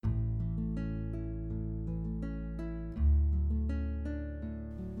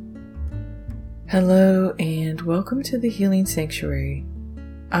Hello and welcome to the Healing Sanctuary.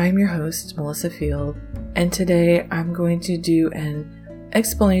 I'm your host, Melissa Field, and today I'm going to do an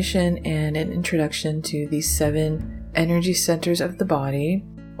explanation and an introduction to the 7 energy centers of the body,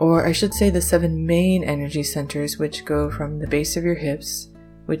 or I should say the 7 main energy centers, which go from the base of your hips,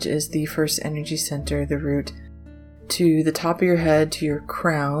 which is the first energy center, the root, to the top of your head, to your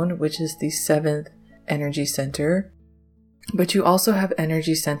crown, which is the 7th energy center. But you also have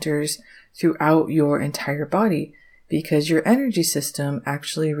energy centers throughout your entire body, because your energy system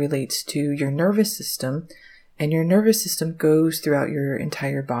actually relates to your nervous system, and your nervous system goes throughout your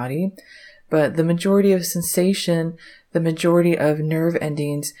entire body. But the majority of sensation, the majority of nerve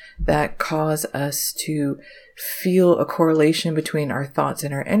endings that cause us to feel a correlation between our thoughts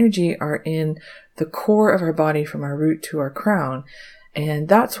and our energy are in the core of our body, from our root to our crown. And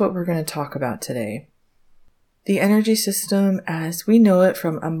that's what we're going to talk about today. The energy system, as we know it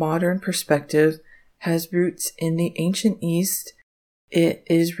from a modern perspective, has roots in the ancient East. It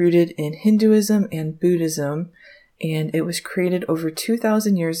is rooted in Hinduism and Buddhism, and it was created over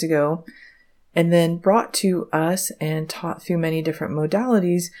 2,000 years ago, and then brought to us and taught through many different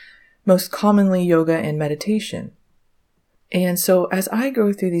modalities, most commonly yoga and meditation. And so as I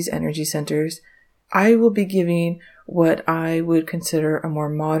go through these energy centers, I will be giving what I would consider a more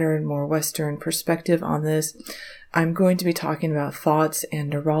modern, more Western perspective on this. I'm going to be talking about thoughts and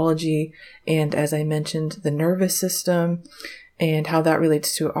neurology, and as I mentioned, the nervous system and how that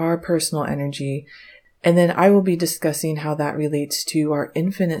relates to our personal energy. And then I will be discussing how that relates to our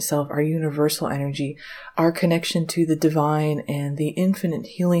infinite self, our universal energy, our connection to the divine and the infinite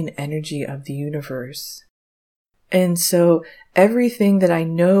healing energy of the universe. And so everything that I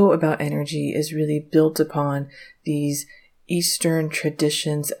know about energy is really built upon these Eastern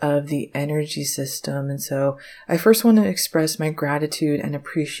traditions of the energy system. And so I first want to express my gratitude and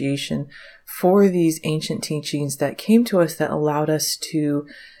appreciation for these ancient teachings that came to us that allowed us to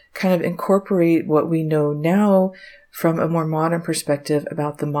kind of incorporate what we know now from a more modern perspective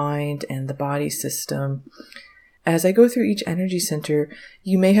about the mind and the body system. As I go through each energy center,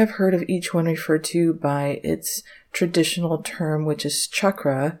 you may have heard of each one referred to by its traditional term, which is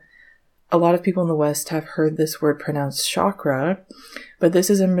chakra. A lot of people in the West have heard this word pronounced chakra, but this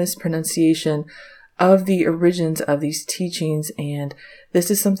is a mispronunciation of the origins of these teachings, and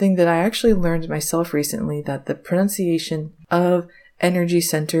this is something that I actually learned myself recently, that the pronunciation of energy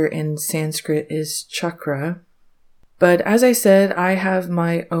center in Sanskrit is chakra. But as I said, I have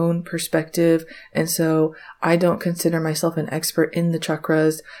my own perspective, and so I don't consider myself an expert in the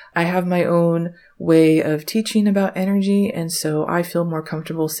chakras. I have my own way of teaching about energy, and so I feel more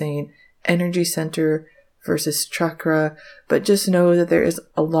comfortable saying energy center versus chakra. But just know that there is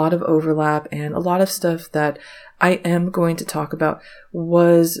a lot of overlap, and a lot of stuff that I am going to talk about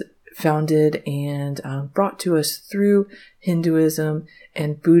was founded and brought to us through Hinduism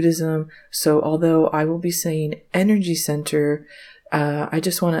and Buddhism. So although I will be saying energy center, I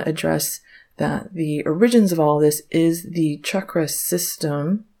just want to address that the origins of all this is the chakra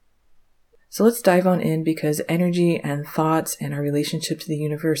system. So let's dive on in, because energy and thoughts and our relationship to the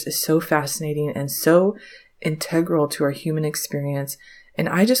universe is so fascinating and so integral to our human experience. And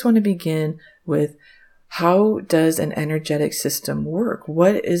I just want to begin with, how does an energetic system work?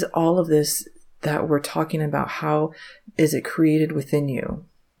 What is all of this that we're talking about? How is it created within you?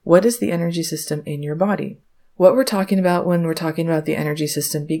 What is the energy system in your body? What we're talking about when we're talking about the energy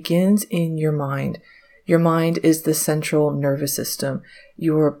system begins in your mind. Your mind is the central nervous system.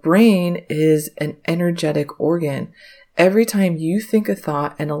 Your brain is an energetic organ. Every time you think a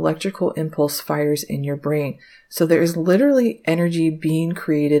thought, an electrical impulse fires in your brain. So there is literally energy being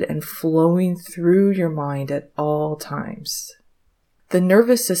created and flowing through your mind at all times. The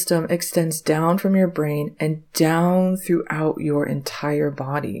nervous system extends down from your brain and down throughout your entire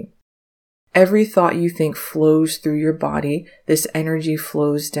body. Every thought you think flows through your body. This energy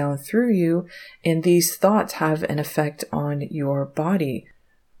flows down through you, and these thoughts have an effect on your body.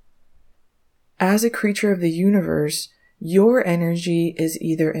 As a creature of the universe, your energy is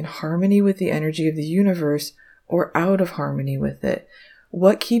either in harmony with the energy of the universe or out of harmony with it.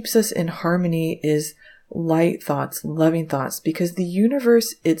 What keeps us in harmony is light thoughts, loving thoughts, because the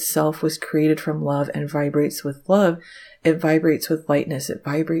universe itself was created from love and vibrates with love. It vibrates with lightness. It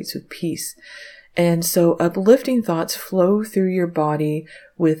vibrates with peace. And so uplifting thoughts flow through your body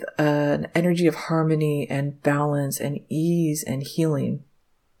with an energy of harmony and balance and ease and healing.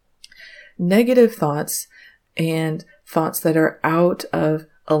 Negative thoughts and thoughts that are out of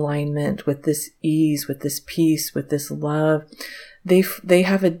alignment, with this ease, with this peace, with this love. They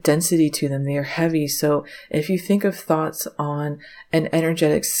have a density to them. They are heavy. So if you think of thoughts on an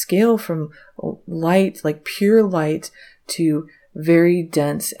energetic scale from light, like pure light, to very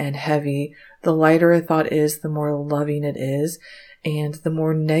dense and heavy, the lighter a thought is, the more loving it is. And the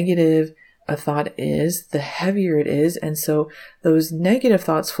more negative a thought is, the heavier it is. And so those negative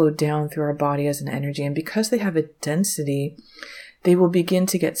thoughts flow down through our body as an energy. And because they have a density, they will begin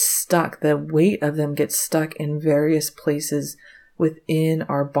to get stuck. The weight of them gets stuck in various places within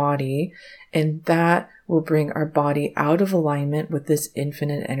our body. And that will bring our body out of alignment with this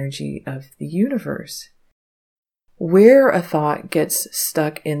infinite energy of the universe. Where a thought gets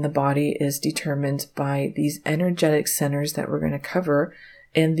stuck in the body is determined by these energetic centers that we're going to cover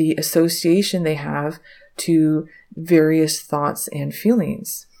and the association they have to various thoughts and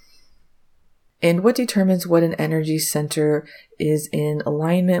feelings. And what determines what an energy center is in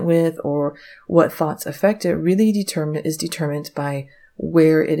alignment with, or what thoughts affect it, really is determined by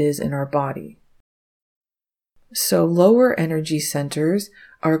where it is in our body. So lower energy centers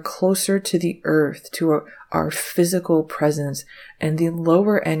are closer to the earth, to our physical presence, and the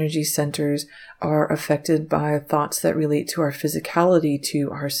lower energy centers are affected by thoughts that relate to our physicality,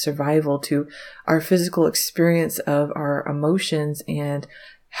 to our survival, to our physical experience of our emotions and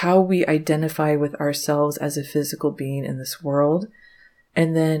how we identify with ourselves as a physical being in this world.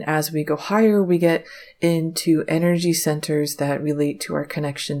 And then as we go higher, we get into energy centers that relate to our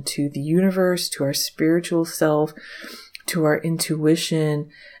connection to the universe, to our spiritual self, to our intuition.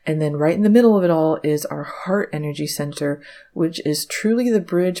 And then right in the middle of it all is our heart energy center, which is truly the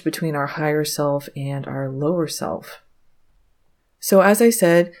bridge between our higher self and our lower self. So as I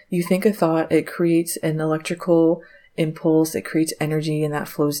said, you think a thought, it creates an electrical impulse, it creates energy, and that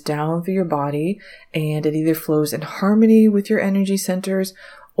flows down through your body, and it either flows in harmony with your energy centers,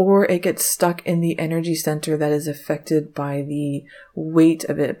 or it gets stuck in the energy center that is affected by the weight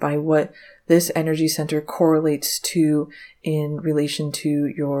of it, by what this energy center correlates to in relation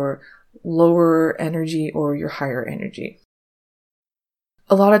to your lower energy or your higher energy.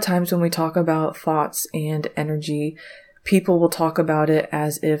 A lot of times when we talk about thoughts and energy, people will talk about it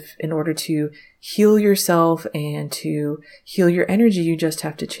as if in order to heal yourself and to heal your energy, you just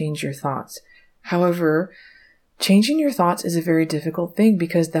have to change your thoughts. However, changing your thoughts is a very difficult thing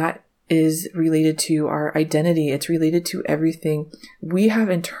because that is related to our identity. It's related to everything we have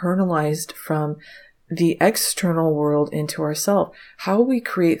internalized from the external world into ourselves. How we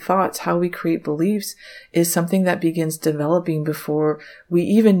create thoughts, how we create beliefs is something that begins developing before we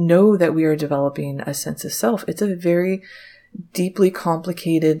even know that we are developing a sense of self. It's a very deeply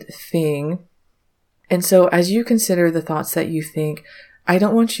complicated thing. And so as you consider the thoughts that you think, I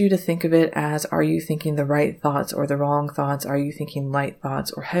don't want you to think of it as, are you thinking the right thoughts or the wrong thoughts? Are you thinking light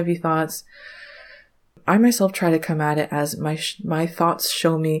thoughts or heavy thoughts? I myself try to come at it as my thoughts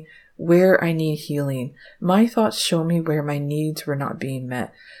show me where I need healing. My thoughts show me where my needs were not being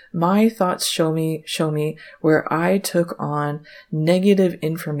met. My thoughts show me where I took on negative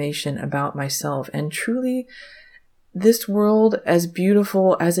information about myself. And truly, this world, as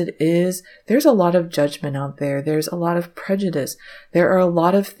beautiful as it is, there's a lot of judgment out there. There's a lot of prejudice. There are a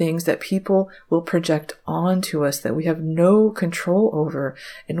lot of things that people will project onto us that we have no control over.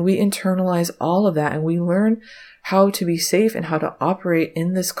 And we internalize all of that, and we learn how to be safe and how to operate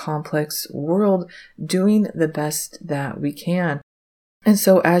in this complex world, doing the best that we can. And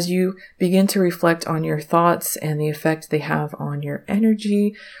so as you begin to reflect on your thoughts and the effect they have on your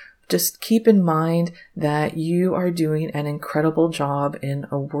energy, just keep in mind that you are doing an incredible job in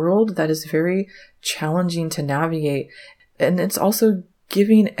a world that is very challenging to navigate. And it's also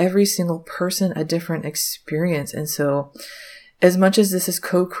giving every single person a different experience. And so as much as this is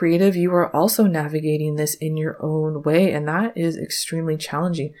co-creative, you are also navigating this in your own way. And that is extremely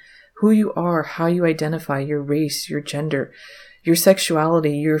challenging. Who you are, how you identify, your race, your gender, your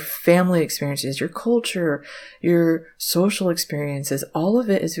sexuality, your family experiences, your culture, your social experiences, all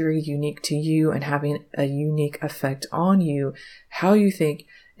of it is very unique to you and having a unique effect on you, how you think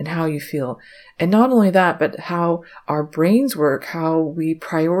and how you feel. And not only that, but how our brains work, how we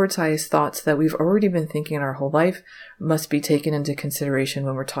prioritize thoughts that we've already been thinking our whole life must be taken into consideration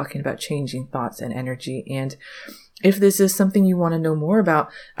when we're talking about changing thoughts and energy. And if this is something you want to know more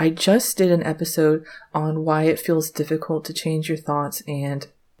about, I just did an episode on why it feels difficult to change your thoughts and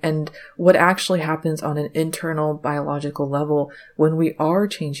what actually happens on an internal biological level when we are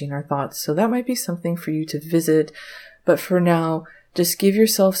changing our thoughts. So that might be something for you to visit. But for now, just give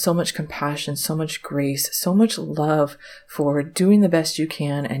yourself so much compassion, so much grace, so much love for doing the best you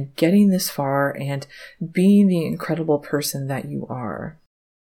can and getting this far and being the incredible person that you are.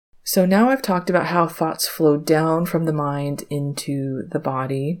 So now I've talked about how thoughts flow down from the mind into the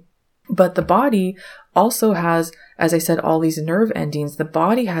body. But the body also has, as I said, all these nerve endings. The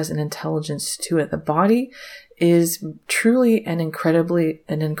body has an intelligence to it. The body is truly an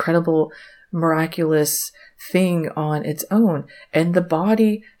incredible, miraculous thing on its own. And the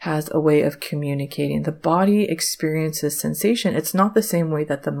body has a way of communicating. The body experiences sensation. It's not the same way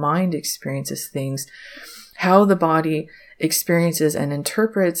that the mind experiences things. How the body experiences and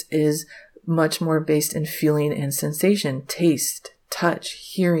interprets is much more based in feeling and sensation, taste, touch,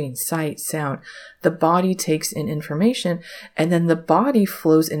 hearing, sight, sound. The body takes in information, and then the body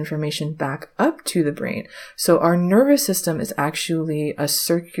flows information back up to the brain. So our nervous system is actually a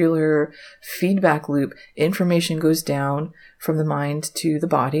circular feedback loop. Information goes down from the mind to the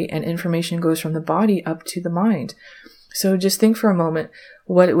body, and information goes from the body up to the mind. So just think for a moment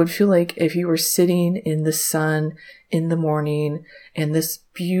what it would feel like if you were sitting in the sun in the morning and this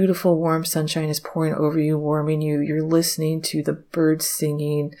beautiful warm sunshine is pouring over you, warming you. You're listening to the birds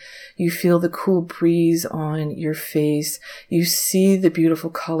singing. You feel the cool breeze on your face. You see the beautiful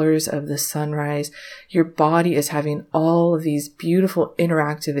colors of the sunrise. Your body is having all of these beautiful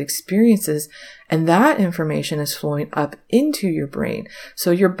interactive experiences, and that information is flowing up into your brain.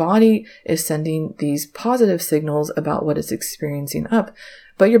 So your body is sending these positive signals about what it's experiencing up.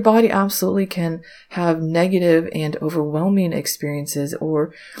 But your body absolutely can have negative and overwhelming experiences,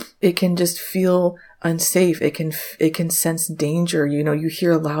 or it can just feel unsafe. It can sense danger. You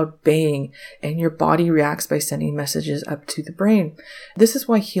hear a loud bang and your body reacts by sending messages up to the brain. This is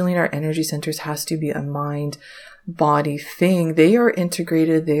why healing our energy centers has to be a mind-body thing. They are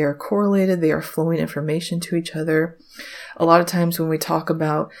integrated. They are correlated. They are flowing information to each other. A lot of times when we talk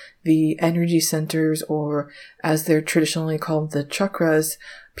about the energy centers, or as they're traditionally called, the chakras,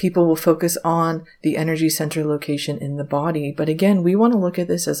 people will focus on the energy center location in the body. But again, we want to look at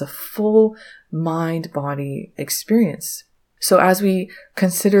this as a full mind-body experience. So as we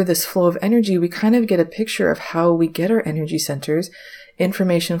consider this flow of energy, we kind of get a picture of how we get our energy centers.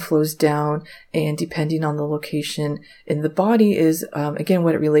 Information flows down, and depending on the location in the body is, again,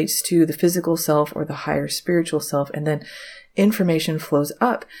 what it relates to the physical self or the higher spiritual self. And then information flows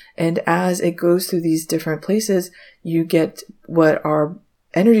up. And as it goes through these different places, you get what are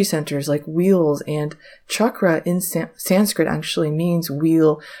energy centers like wheels, and chakra in Sanskrit actually means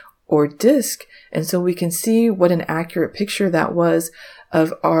wheel or disc. And so we can see what an accurate picture that was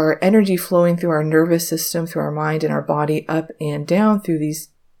of our energy flowing through our nervous system, through our mind and our body, up and down through these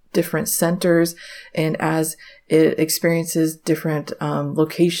different centers. And as it experiences different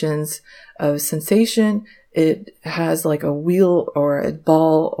locations of sensation, it has like a wheel or a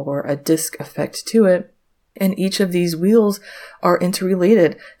ball or a disc effect to it. And each of these wheels are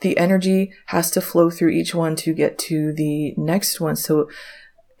interrelated. The energy has to flow through each one to get to the next one. So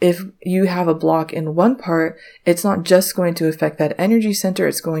if you have a block in one part, it's not just going to affect that energy center.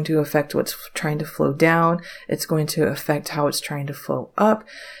 It's going to affect what's trying to flow down. It's going to affect how it's trying to flow up.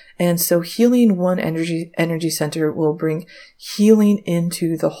 And so healing one energy center will bring healing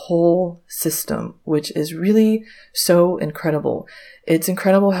into the whole system, which is really so incredible. It's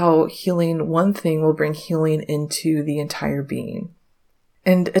incredible how healing one thing will bring healing into the entire being.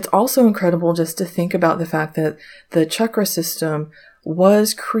 And it's also incredible just to think about the fact that the chakra system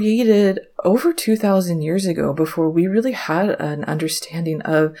was created over 2,000 years ago, before we really had an understanding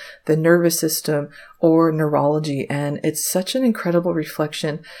of the nervous system or neurology. And it's such an incredible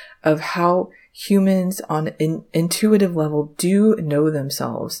reflection of how humans on an intuitive level do know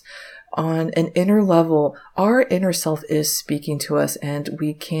themselves. On an inner level, our inner self is speaking to us, and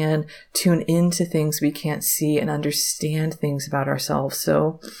we can tune into things we can't see and understand things about ourselves.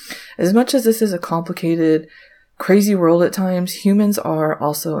 So as much as this is a complicated, crazy world at times, humans are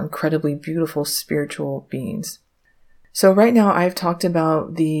also incredibly beautiful spiritual beings. So right now I've talked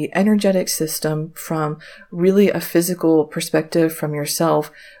about the energetic system from really a physical perspective from yourself,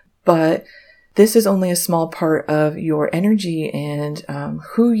 but this is only a small part of your energy and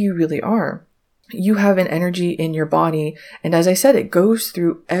who you really are. You have an energy in your body, and as I said, it goes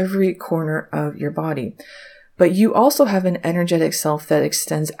through every corner of your body. But you also have an energetic self that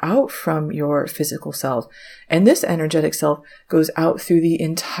extends out from your physical self. And this energetic self goes out through the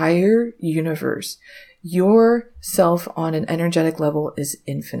entire universe. Your self on an energetic level is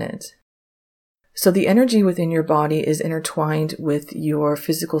infinite. So the energy within your body is intertwined with your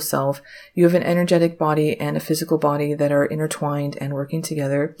physical self. You have an energetic body and a physical body that are intertwined and working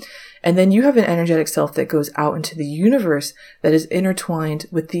together. And then you have an energetic self that goes out into the universe that is intertwined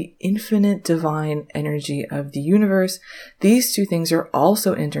with the infinite divine energy of the universe. These two things are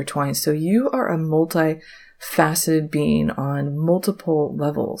also intertwined. So you are a multi faceted being on multiple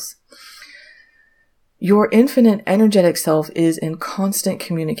levels. Your infinite energetic self is in constant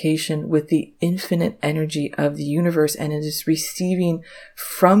communication with the infinite energy of the universe, and it is receiving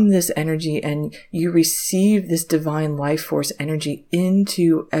from this energy, and you receive this divine life force energy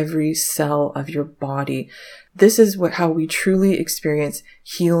into every cell of your body. This is how we truly experience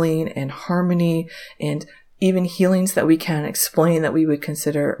healing and harmony, and even healings that we can't explain, that we would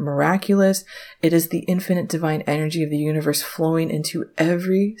consider miraculous. It is the infinite divine energy of the universe flowing into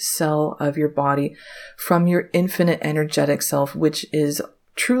every cell of your body from your infinite energetic self, which is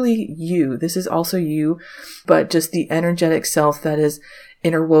truly you. This is also you, but just the energetic self that is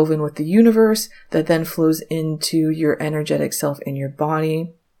interwoven with the universe, that then flows into your energetic self in your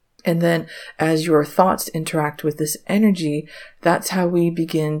body. And then as your thoughts interact with this energy, that's how we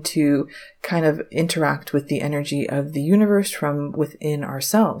begin to kind of interact with the energy of the universe from within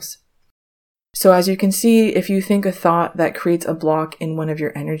ourselves. So as you can see, if you think a thought that creates a block in one of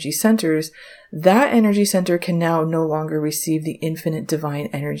your energy centers, that energy center can now no longer receive the infinite divine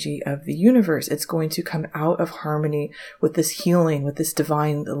energy of the universe. It's going to come out of harmony with this healing, with this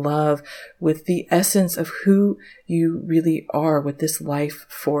divine love, with the essence of who you really are, with this life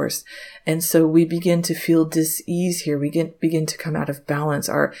force. And so we begin to feel dis-ease here. We begin to come out of balance.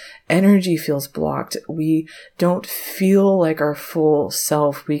 Our energy feels blocked. We don't feel like our full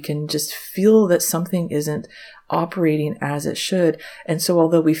self. We can just feel that something isn't operating as it should. And so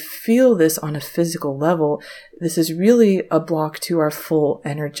although we feel this on a physical level, this is really a block to our full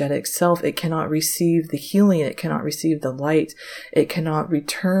energetic self. It cannot receive the healing. It cannot receive the light. It cannot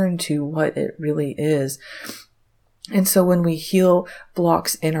return to what it really is. And so when we heal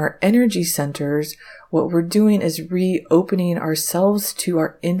blocks in our energy centers, what we're doing is reopening ourselves to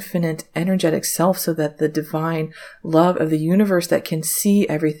our infinite energetic self, so that the divine love of the universe that can see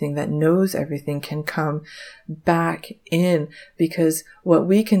everything, that knows everything, can come back in, because what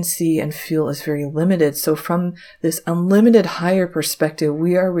we can see and feel is very limited. So from this unlimited higher perspective,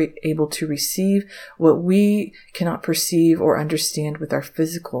 we are able to receive what we cannot perceive or understand with our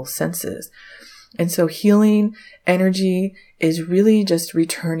physical senses. And so healing energy is really just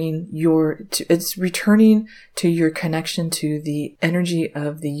returning to your connection to the energy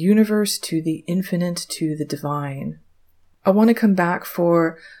of the universe, to the infinite, to the divine. I want to come back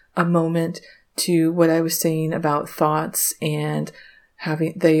for a moment to what I was saying about thoughts and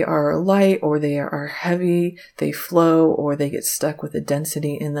they are light or they are heavy, they flow or they get stuck with a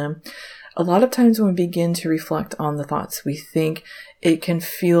density in them. A lot of times when we begin to reflect on the thoughts we think, it can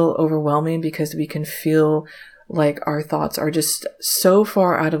feel overwhelming, because we can feel like our thoughts are just so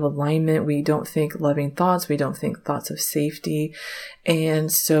far out of alignment. We don't think loving thoughts. We don't think thoughts of safety.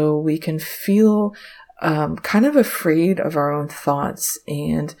 And so we can feel kind of afraid of our own thoughts.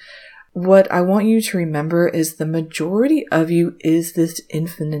 And what I want you to remember is the majority of you is this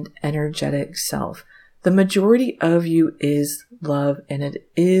infinite energetic self. The majority of you is love, and it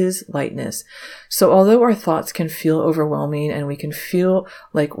is lightness. So although our thoughts can feel overwhelming and we can feel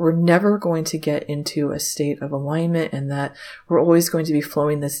like we're never going to get into a state of alignment and that we're always going to be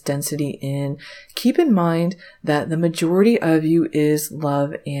flowing this density in, keep in mind that the majority of you is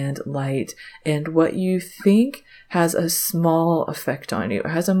love and light. And what you think has a small effect on you. It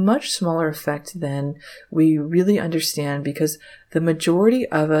has a much smaller effect than we really understand, because the majority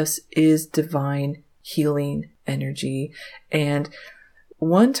of us is divine healing energy, and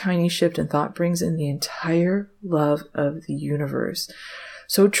one tiny shift in thought brings in the entire love of the universe.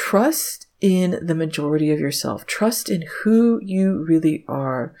 So trust in the majority of yourself. Trust in who you really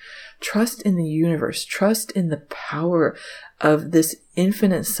are. Trust in the universe. Trust in the power of this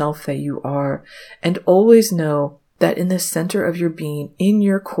infinite self that you are. And always know that in the center of your being, in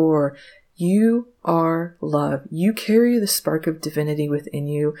your core, you are love. You carry the spark of divinity within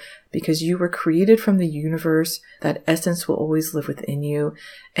you because you were created from the universe. That essence will always live within you.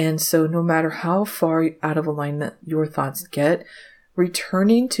 And so no matter how far out of alignment your thoughts get,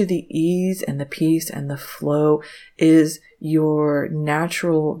 returning to the ease and the peace and the flow is your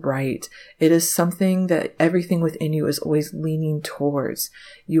natural right. It is something that everything within you is always leaning towards.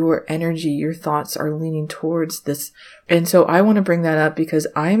 Your energy, your thoughts are leaning towards this. And so I want to bring that up because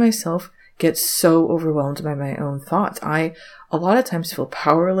I myself get so overwhelmed by my own thoughts. I a lot of times feel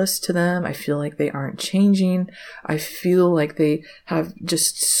powerless to them. I feel like they aren't changing. I feel like they have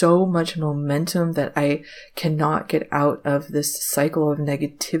just so much momentum that I cannot get out of this cycle of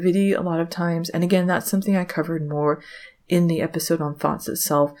negativity a lot of times. And again, that's something I covered more in the episode on thoughts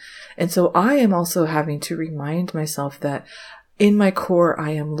itself. And so I am also having to remind myself that in my core,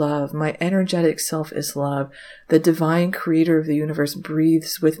 I am love. My energetic self is love. The divine creator of the universe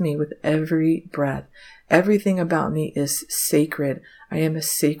breathes with me with every breath. Everything about me is sacred. I am a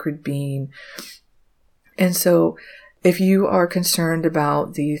sacred being. And so if you are concerned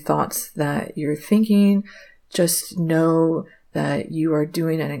about the thoughts that you're thinking, just know that you are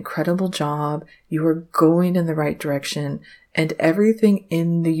doing an incredible job. You are going in the right direction, and everything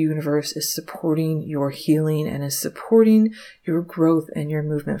in the universe is supporting your healing and is supporting your growth and your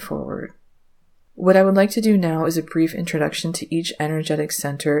movement forward. What I would like to do now is a brief introduction to each energetic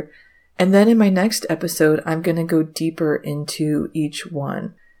center, and then in my next episode, I'm going to go deeper into each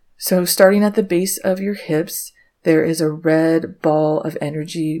one. So starting at the base of your hips, there is a red ball of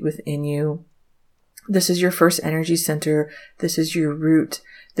energy within you. This is your first energy center. This is your root.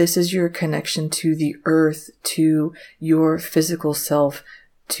 This is your connection to the earth, to your physical self,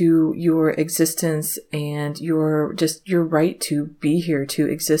 to your existence, and your right to be here, to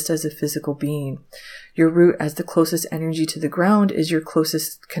exist as a physical being. Your root, as the closest energy to the ground, is your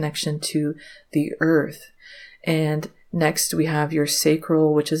closest connection to the earth. And next, we have your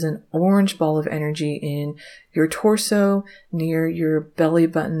sacral, which is an orange ball of energy in your torso, near your belly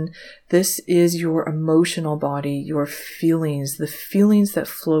button. This is your emotional body, your feelings, the feelings that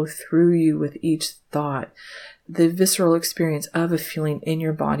flow through you with each thought. The visceral experience of a feeling in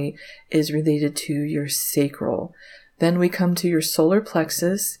your body is related to your sacral. Then we come to your solar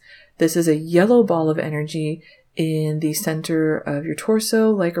plexus. This is a yellow ball of energy in the center of your torso,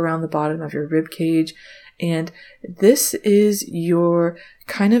 like around the bottom of your rib cage. And this is your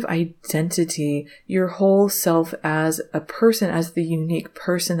kind of identity, your whole self as a person, as the unique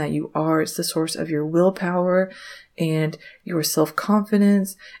person that you are. It's the source of your willpower and your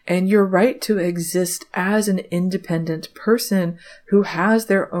self-confidence and your right to exist as an independent person who has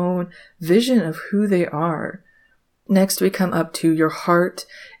their own vision of who they are. Next, we come up to your heart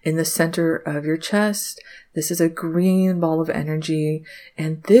in the center of your chest. This is a green ball of energy,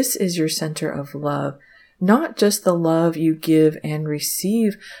 and this is your center of love. Not just the love you give and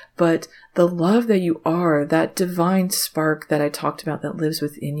receive, but the love that you are, that divine spark that I talked about that lives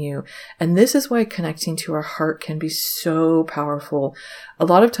within you. And this is why connecting to our heart can be so powerful. A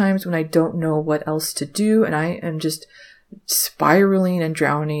lot of times when I don't know what else to do and I am just spiraling and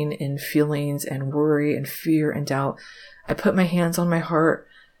drowning in feelings and worry and fear and doubt, I put my hands on my heart,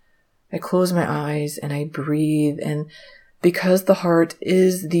 I close my eyes, and I breathe. And because the heart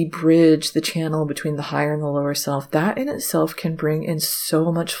is the bridge, the channel between the higher and the lower self, that in itself can bring in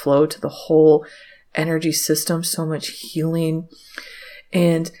so much flow to the whole energy system, so much healing.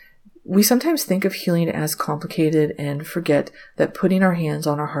 And we sometimes think of healing as complicated and forget that putting our hands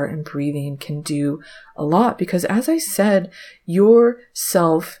on our heart and breathing can do a lot. Because as I said, your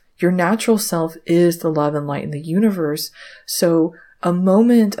self, your natural self, is the love and light in the universe. So a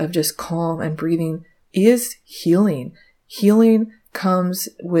moment of just calm and breathing is healing. Healing comes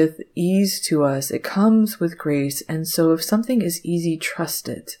with ease to us. It comes with grace. And so if something is easy, trust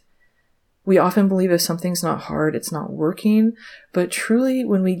it. We often believe if something's not hard, it's not working. But truly,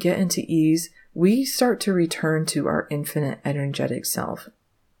 when we get into ease, we start to return to our infinite energetic self.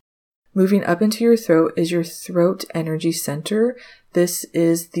 Moving up into your throat is your throat energy center. This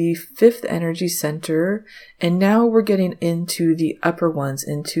is the 5th energy center. And now we're getting into the upper ones,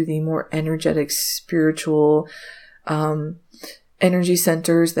 into the more energetic, spiritual, energy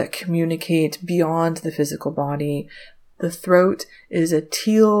centers that communicate beyond the physical body. The throat is a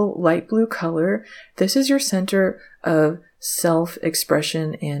teal light blue color. This is your center of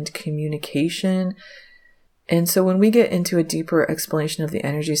self-expression and communication. And so when we get into a deeper explanation of the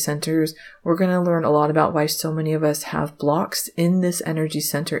energy centers, we're going to learn a lot about why so many of us have blocks in this energy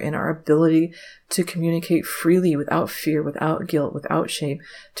center in our ability to communicate freely without fear, without guilt, without shame,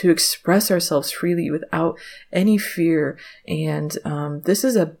 to express ourselves freely without any fear. And this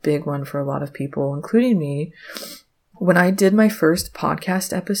is a big one for a lot of people, including me. When I did my first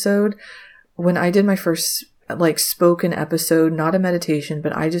podcast episode, when I did my first spoken episode, not a meditation,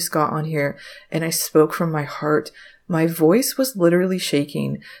 but I just got on here and I spoke from my heart. My voice was literally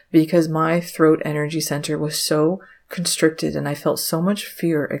shaking because my throat energy center was so constricted and I felt so much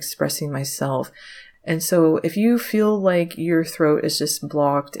fear expressing myself. And so if you feel like your throat is just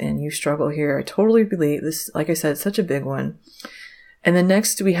blocked and you struggle here, I totally relate. This, like I said, it's such a big one. And then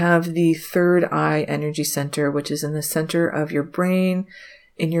next we have the 3rd eye energy center, which is in the center of your brain,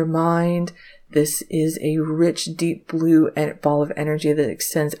 in your mind. This is a rich, deep blue ball of energy that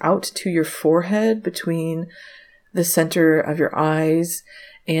extends out to your forehead between the center of your eyes.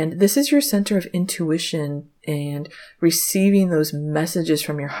 And this is your center of intuition and receiving those messages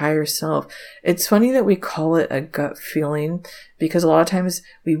from your higher self. It's funny that we call it a gut feeling because a lot of times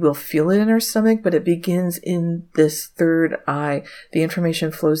we will feel it in our stomach, but it begins in this 3rd eye. The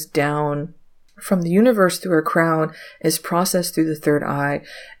information flows down from the universe through our crown is processed through the third eye.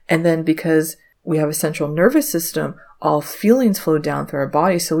 And then because we have a central nervous system, all feelings flow down through our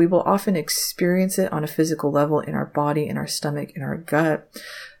body. So we will often experience it on a physical level in our body, in our stomach, in our gut.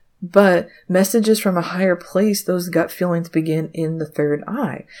 But messages from a higher place, those gut feelings begin in the third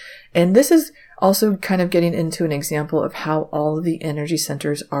eye. And this is also kind of getting into an example of how all of the energy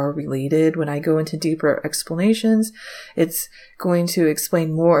centers are related. When I go into deeper explanations, it's going to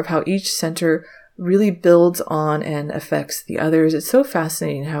explain more of how each center really builds on and affects the others. It's so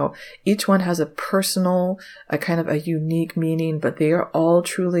fascinating how each one has a personal, a kind of a unique meaning, but they are all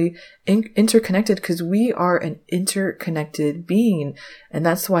truly interconnected because we are an interconnected being. And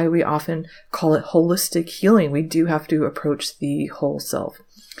that's why we often call it holistic healing. We do have to approach the whole self.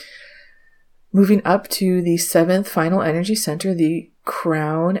 Moving up to the seventh final energy center, the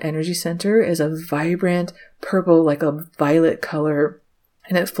crown energy center is a vibrant purple, like a violet color,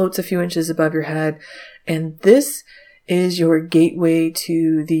 and it floats a few inches above your head. And this is your gateway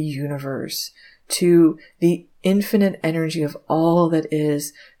to the universe, to the infinite energy of all that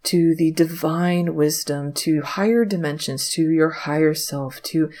is, to the divine wisdom, to higher dimensions, to your higher self,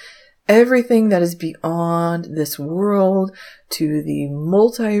 to everything that is beyond this world, to the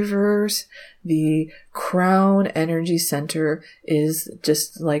multiverse. The crown energy center is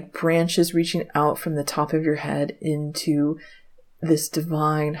just like branches reaching out from the top of your head into this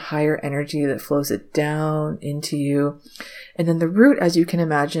divine higher energy that flows it down into you. And then the root, as you can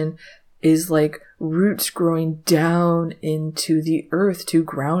imagine, is like roots growing down into the earth to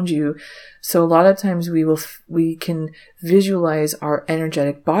ground you. So a lot of times we can visualize our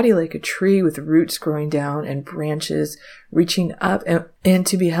energetic body like a tree with roots growing down and branches reaching up. And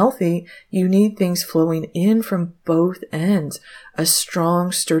to be healthy, you need things flowing in from both ends. A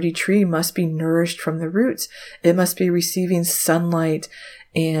strong, sturdy tree must be nourished from the roots. It must be receiving sunlight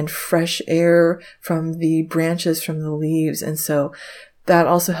and fresh air from the branches, from the leaves. And so that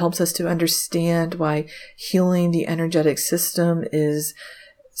also helps us to understand why healing the energetic system is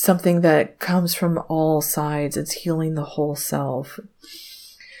something that comes from all sides. It's healing the whole self.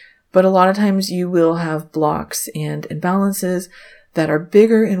 But a lot of times you will have blocks and imbalances that are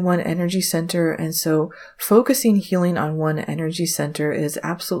bigger in one energy center. And so focusing healing on one energy center is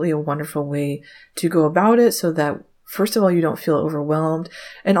absolutely a wonderful way to go about it, so that first of all, you don't feel overwhelmed.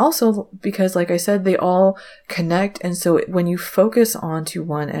 And also because, like I said, they all connect. And so when you focus onto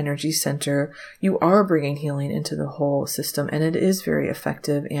one energy center, you are bringing healing into the whole system. And it is very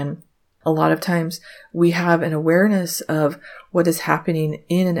effective. And a lot of times we have an awareness of what is happening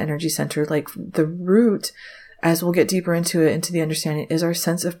in an energy center. Like the root, as we'll get deeper into it, into the understanding, is our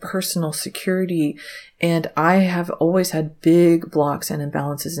sense of personal security. And I have always had big blocks and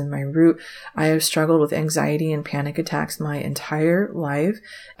imbalances in my root. I have struggled with anxiety and panic attacks my entire life.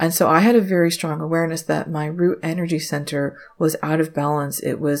 And so I had a very strong awareness that my root energy center was out of balance.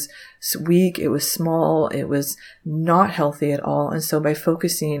 It was weak. It was small. It was not healthy at all. And so by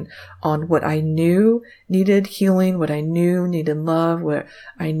focusing on what I knew needed healing, what I knew needed love, what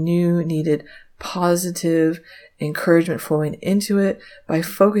I knew needed positive encouragement flowing into it, by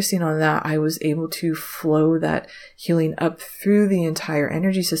focusing on that, I was able to flow that healing up through the entire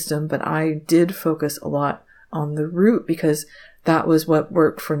energy system. But I did focus a lot on the root because that was what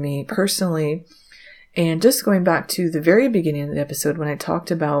worked for me personally. And just going back to the very beginning of the episode when I talked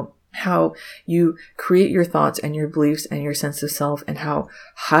about how you create your thoughts and your beliefs and your sense of self, and how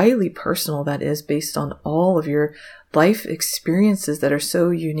highly personal that is based on all of your life experiences that are so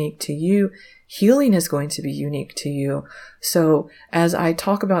unique to you, healing is going to be unique to you. So as I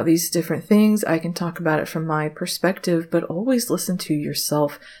talk about these different things, I can talk about it from my perspective, but always listen to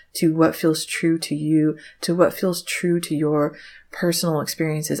yourself, to what feels true to you, to what feels true to your personal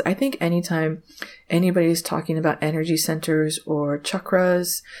experiences. I think anytime anybody's talking about energy centers or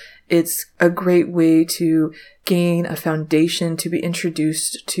chakras, it's a great way to gain a foundation, to be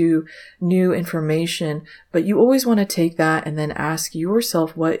introduced to new information. But you always want to take that and then ask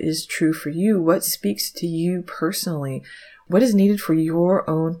yourself what is true for you, what speaks to you personally, what is needed for your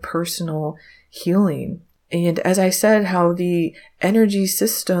own personal healing. And as I said, how the energy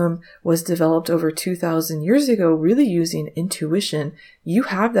system was developed over 2,000 years ago, really using intuition, you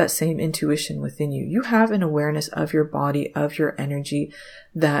have that same intuition within you. You have an awareness of your body, of your energy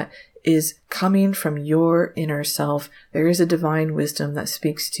that is coming from your inner self. There is a divine wisdom that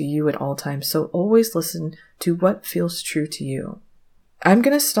speaks to you at all times. So always listen to what feels true to you. I'm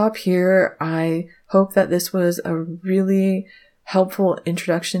going to stop here. I hope that this was a really helpful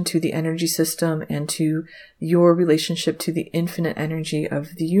introduction to the energy system and to your relationship to the infinite energy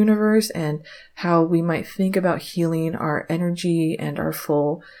of the universe, and how we might think about healing our energy and our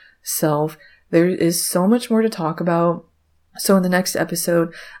full self. There is so much more to talk about. So in the next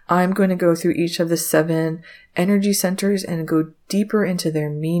episode, I'm going to go through each of the 7 energy centers and go deeper into their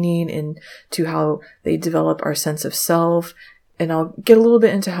meaning and to how they develop our sense of self. And I'll get a little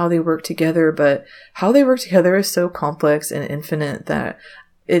bit into how they work together, but how they work together is so complex and infinite that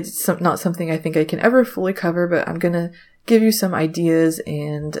it's not something I think I can ever fully cover, but I'm going to give you some ideas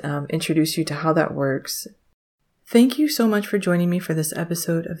and introduce you to how that works. Thank you so much for joining me for this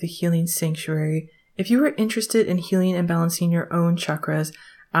episode of the Healing Sanctuary. If you are interested in healing and balancing your own chakras,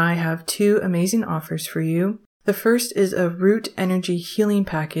 I have 2 amazing offers for you. The first is a root energy healing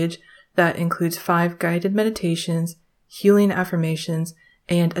package that includes 5 guided meditations, healing affirmations,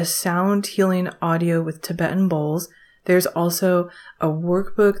 and a sound healing audio with Tibetan bowls. There's also a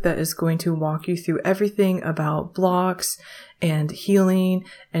workbook that is going to walk you through everything about blocks and healing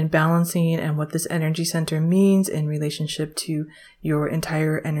and balancing and what this energy center means in relationship to your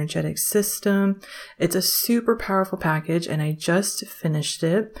entire energetic system. It's a super powerful package and I just finished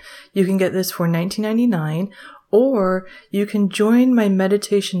it. You can get this for $19.99, or you can join my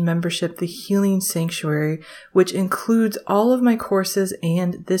meditation membership, the Healing Sanctuary, which includes all of my courses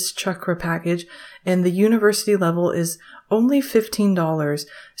and this chakra package. And the university level is only $15.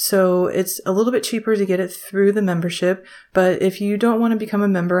 So it's a little bit cheaper to get it through the membership. But if you don't want to become a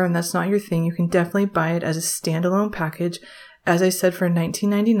member and that's not your thing, you can definitely buy it as a standalone package. As I said, for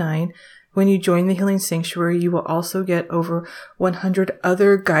 $19.99. When you join the Healing Sanctuary, you will also get over 100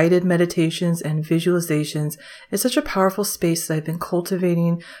 other guided meditations and visualizations. It's such a powerful space that I've been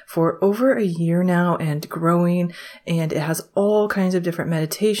cultivating for over a year now and growing, and it has all kinds of different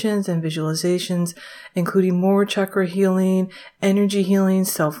meditations and visualizations, including more chakra healing, energy healing,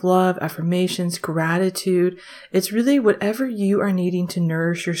 self-love, affirmations, gratitude. It's really whatever you are needing to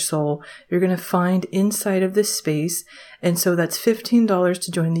nourish your soul, you're going to find inside of this space. And so that's $15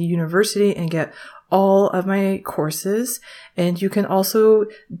 to join the university and get all of my courses. And you can also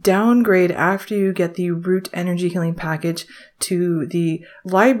downgrade after you get the Root Energy Healing Package to the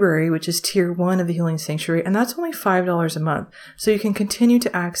library, which is tier 1 of the Healing Sanctuary. And that's only $5 a month. So you can continue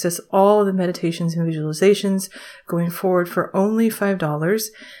to access all of the meditations and visualizations going forward for only $5.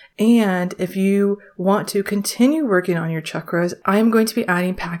 And if you want to continue working on your chakras, I'm going to be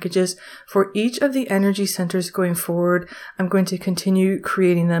adding packages for each of the energy centers going forward. I'm going to continue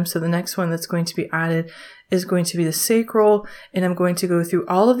creating them. So the next one that's going to be added is going to be the sacral, and I'm going to go through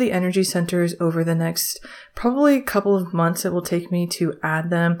all of the energy centers over the next probably couple of months. It will take me to add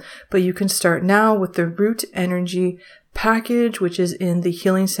them, but you can start now with the Root Energy package, which is in the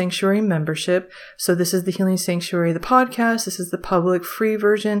Healing Sanctuary membership. So this is the Healing Sanctuary, the podcast. This is the public free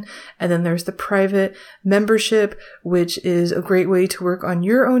version. And then there's the private membership, which is a great way to work on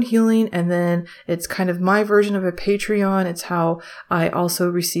your own healing. And then it's kind of my version of a Patreon. It's how I also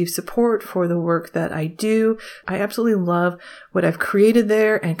receive support for the work that I do. I absolutely love what I've created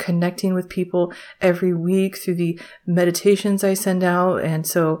there and connecting with people every week through the meditations I send out. And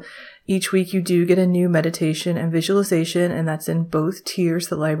so each week you do get a new meditation and visualization, and that's in both tiers,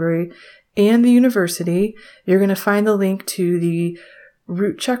 the library and the university. You're going to find the link to the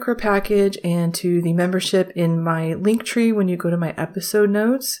Root Chakra package and to the membership in my link tree when you go to my episode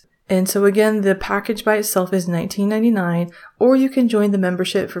notes. And so again, the package by itself is $19.99, or you can join the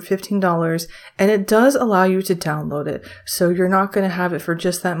membership for $15, and it does allow you to download it. So you're not going to have it for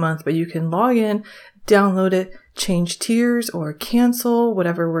just that month, but you can log in, download it, change tiers, or cancel,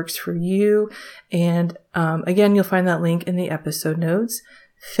 whatever works for you. And again, you'll find that link in the episode notes.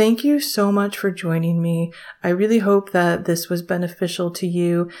 Thank you so much for joining me. I really hope that this was beneficial to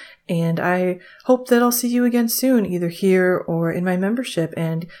you, and I hope that I'll see you again soon, either here or in my membership.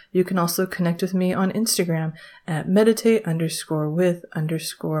 And you can also connect with me on Instagram at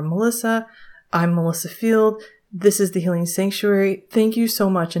meditate_with_Melissa. I'm Melissa Field. This is the Healing Sanctuary. Thank you so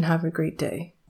much and have a great day.